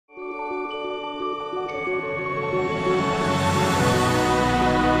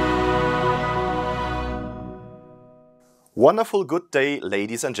Wonderful good day,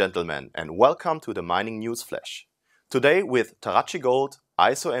 ladies and gentlemen, and welcome to the Mining Newsflash. Today with Tarachi Gold,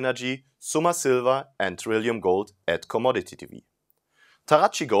 IsoEnergy, Summa Silver and Trillium Gold at Commodity.TV.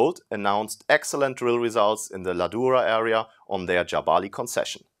 Tarachi Gold announced excellent drill results in the La-Dura area on their Jabali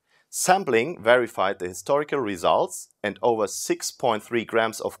concession. Sampling verified the historical results and over 6.3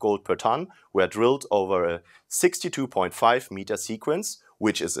 grams of gold per ton were drilled over a 62.5 meter sequence,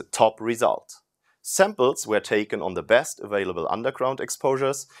 which is a top result. Samples were taken on the best available underground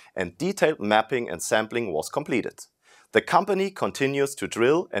exposures and detailed mapping and sampling was completed. The company continues to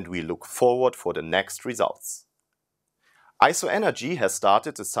drill and we look forward for the next results. IsoEnergy has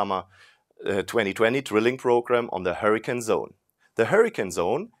started the summer 2020 drilling program on the Hurricane Zone. The Hurricane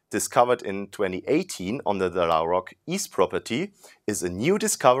Zone, discovered in 2018 on the La Rock East property, is a new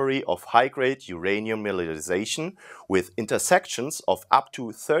discovery of high-grade uranium mineralization with intersections of up to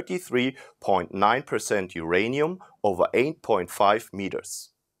 33.9% uranium over 8.5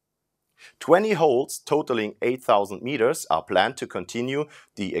 meters. 20 holes totaling 8,000 meters are planned to continue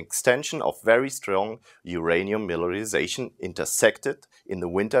the extension of very strong uranium mineralization intersected in the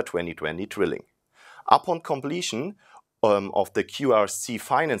winter 2020 drilling. Upon completion of the QRC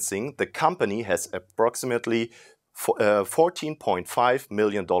financing, the company has approximately $14.5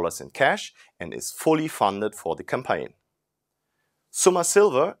 million in cash and is fully funded for the campaign. Summa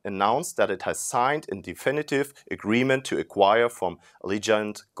Silver announced that it has signed a definitive agreement to acquire from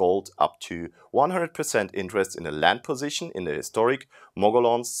Allegiant Gold up to 100% interest in a land position in the historic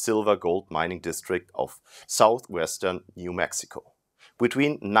Mogollons silver gold mining district of southwestern New Mexico.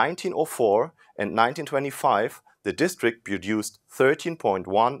 Between 1904 and 1925, the district produced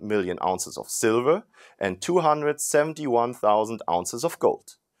 13.1 million ounces of silver and 271,000 ounces of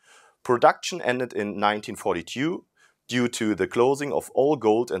gold. Production ended in 1942 due to the closing of all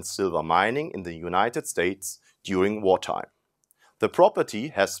gold and silver mining in the United States during wartime. The property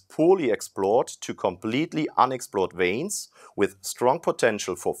has poorly explored to completely unexplored veins with strong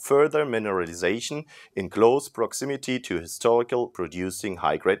potential for further mineralization in close proximity to historical producing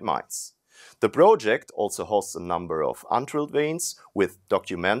high-grade mines. The project also hosts a number of undrilled veins with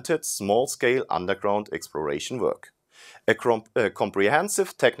documented small-scale underground exploration work. A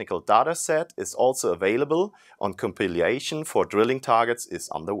comprehensive technical data set is also available on compilation for drilling targets is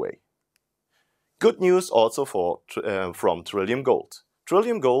underway. Good news also from Trillium Gold.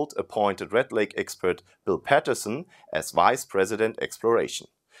 Trillium Gold appointed Red Lake expert Bill Paterson as Vice President Exploration.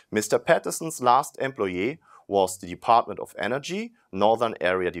 Mr. Paterson's last employee was the Department of Energy, Northern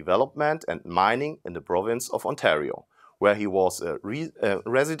Area Development and Mining in the province of Ontario, where he was a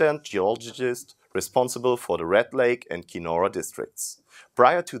resident geologist responsible for the Red Lake and Kenora districts.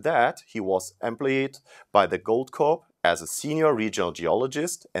 Prior to that, he was employed by the Gold Corp as a senior regional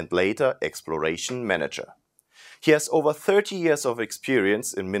geologist and later exploration manager. He has over 30 years of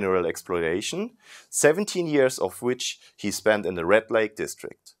experience in mineral exploration, 17 years of which he spent in the Red Lake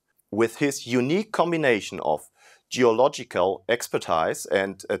district. With his unique combination of geological expertise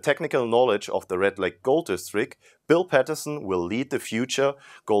and technical knowledge of the Red Lake Gold District, Bill Paterson will lead the future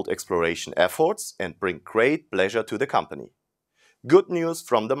gold exploration efforts and bring great pleasure to the company. Good news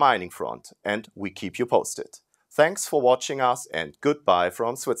from the mining front, and we keep you posted. Thanks for watching us and goodbye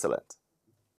from Switzerland.